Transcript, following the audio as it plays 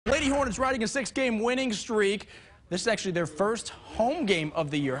Lady Hornets riding a 6-game winning streak. This is actually their first home game of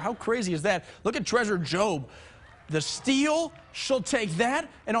the year. How crazy is that? Look at Treasure Job. The steal, she'll take that.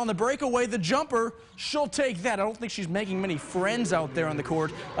 And on the breakaway, the jumper, she'll take that. I don't think she's making many friends out there on the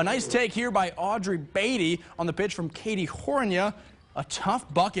court. A nice take here by Audrey Beatty on the pitch from Lady Hornets. A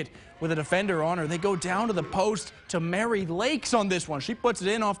tough bucket with a defender on her. They go down to the post to Mary Lakes on this one. She puts it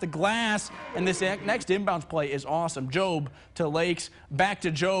in off the glass, and this next inbounds play is awesome. Job to Lakes, back to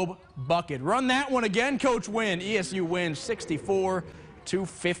Job, bucket. Run that one again, Coach Wynn. ESU wins 64-56.